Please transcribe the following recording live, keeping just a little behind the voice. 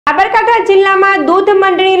સાબરકાંઠા જિલ્લામાં દૂધ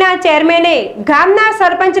મંડળીના ચેરમેને ગામના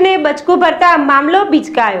સરપંચને બચકું ભરતા મામલો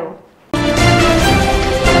બીચકાયો।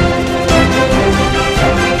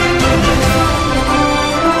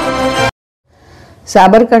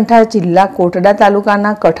 સાબરકાંઠા જિલ્લા કોટડા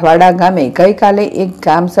તાલુકાના કઠવાડા ગામે ગઈકાલે એક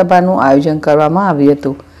ગામ સભાનું આયોજન કરવામાં આવ્યું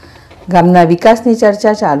હતું। ગામના વિકાસની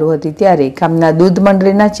ચર્ચા ચાલુ હતી ત્યારે ગામના દૂધ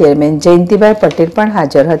મંડળીના ચેરમેન જયંતિભાઈ પટેલ પણ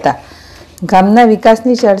હાજર હતા। ગામના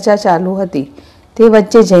વિકાસની ચર્ચા ચાલુ હતી તે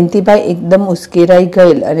વચ્ચે જયંતિભાઈ એકદમ ઉશ્કેરાઈ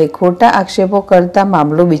ગયેલ અને ખોટા આક્ષેપો કરતા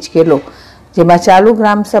મામલો બીચકેલો, જેમાં ચાલુ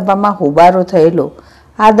ગ્રામ સભામાં હોબાળો થયેલો।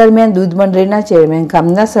 આ દરમિયાન દૂધ મંડળીના ચેરમેન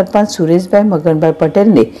ગામના સરપંચ સુરેશભાઈ મગનભાઈ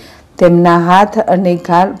પટેલને તેમના હાથ અને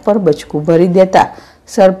ગાલ પર બચકું ભરી દેતા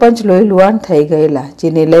સરપંચ લોહી લુહાણ થઈ ગયેલા,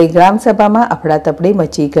 જેને લઈ ગ્રામ સભામાં અફડાતફડી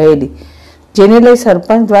મચી ગયેલી, જેને લઈ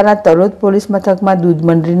સરપંચ દ્વારા તલોદ પોલીસ મથકમાં દૂધ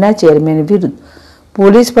મંડળીના ચેરમેન વિરુદ્ધ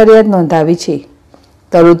પોલીસ ફરિયાદ નોંધાવી છે।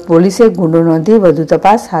 તલોદ પોલીસે ગુનો નોંધી વધુ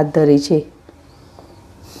તપાસ હાથ ધરી છે।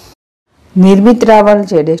 નિર્મિત રાવલ,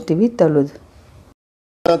 ZSTV, તલોદ।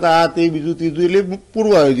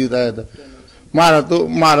 પૂર્વ આયોજિત આવ્યા હતા।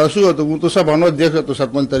 મારા શું હતું, હું તો સભાનો અધ્યક્ષ હતો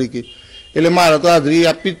સરપંચ તરીકે, એટલે મારે તો હાજરી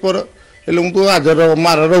આપવી જ પડે, એટલે હું તો હાજર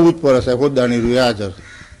મારે રહેવું જ પડે સાહેબ, હોદ્દાની રૂએ હાજર,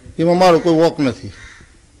 એમાં મારો કોઈ વોક નથી।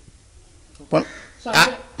 પણ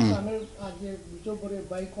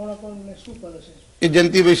એ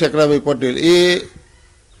જયંતિભાઈ શકરાભાઈ પટેલ, એ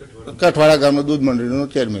કઠવાડા ગામનો દૂધ મંડળીનો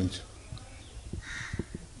ચેરમેન છે।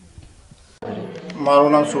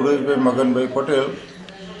 મારું નામ સુરેશભાઈ મગનભાઈ પટેલ,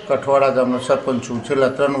 કઠવાડા ગામનો સરપંચ છું। છેલ્લા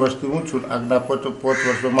 3 વર્ષથી હું છું। આગના 5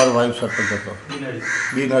 વર્ષમાં મારો વાઇફ સરપંચ હતો,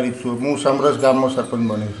 બિનહરીફ છું। હું સમરસ ગામમાં સરપંચ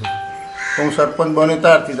બન્યો છું। હું સરપંચ બન્યો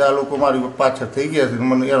ત્યારથી આ લોકો મારી પાછળ થઈ ગયા છે,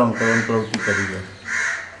 મને હેરાન કરવાની પ્રવૃત્તિ કરી ગયા।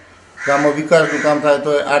 ગામમાં વિકાસનું કામ થાય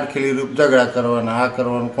તો આડખેલી રૂપ ઝઘડા કરવાના, આ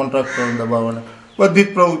કરવાનું, કોન્ટ્રાક્ટરોને દબાવવાના, બધી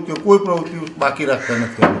જ પ્રવૃત્તિઓ, કોઈ પ્રવૃત્તિ બાકી રાખતા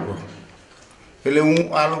નથી આ લોકો। એટલે હું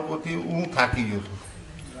આ લોકોથી હું થાકી ગયો છું,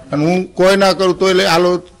 અને હું કોઈ ના કરું તો એટલે આ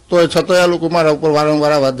લોકો તો છતાં આ લોકો મારા ઉપર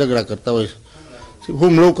વારંવાર આવા ઝઘડા કરતા હોય છે।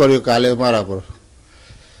 હુમલો કર્યો કાલે મારા પર,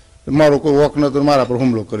 મારો કોઈ વોક નતો, મારા પર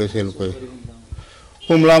હુમલો કર્યો છે એ લોકોએ।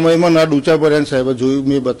 હુમલામાં મને ડૂચા ભર્યા સાહેબ, જોયું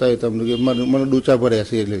મેં બતાવ્યું તમને કે મને ડૂચા ભર્યા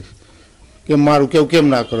છે, એટલે કે મારું કેવું કેમ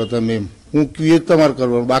ના કરો તમે એમ, હું ક્યુએ જ તમારે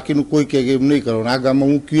કરવાનું, બાકીનું કોઈ કે એમ નહીં કરવાનું। આ ગામમાં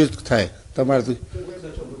હું ક્યુએ જ થાય તમારાથી,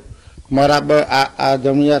 મારા આ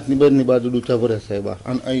જમણી હાથની બંને બાજુ ડૂચા ભર્યા સાહેબ,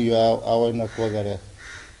 અને અહીં આવા નખ વગાડ્યા,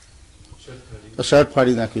 શર્ટ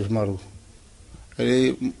ફાડી નાખ્યું મારું,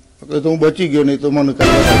 એટલે તો હું બચી ગયો, નહીં તો મને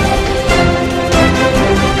કાંઈ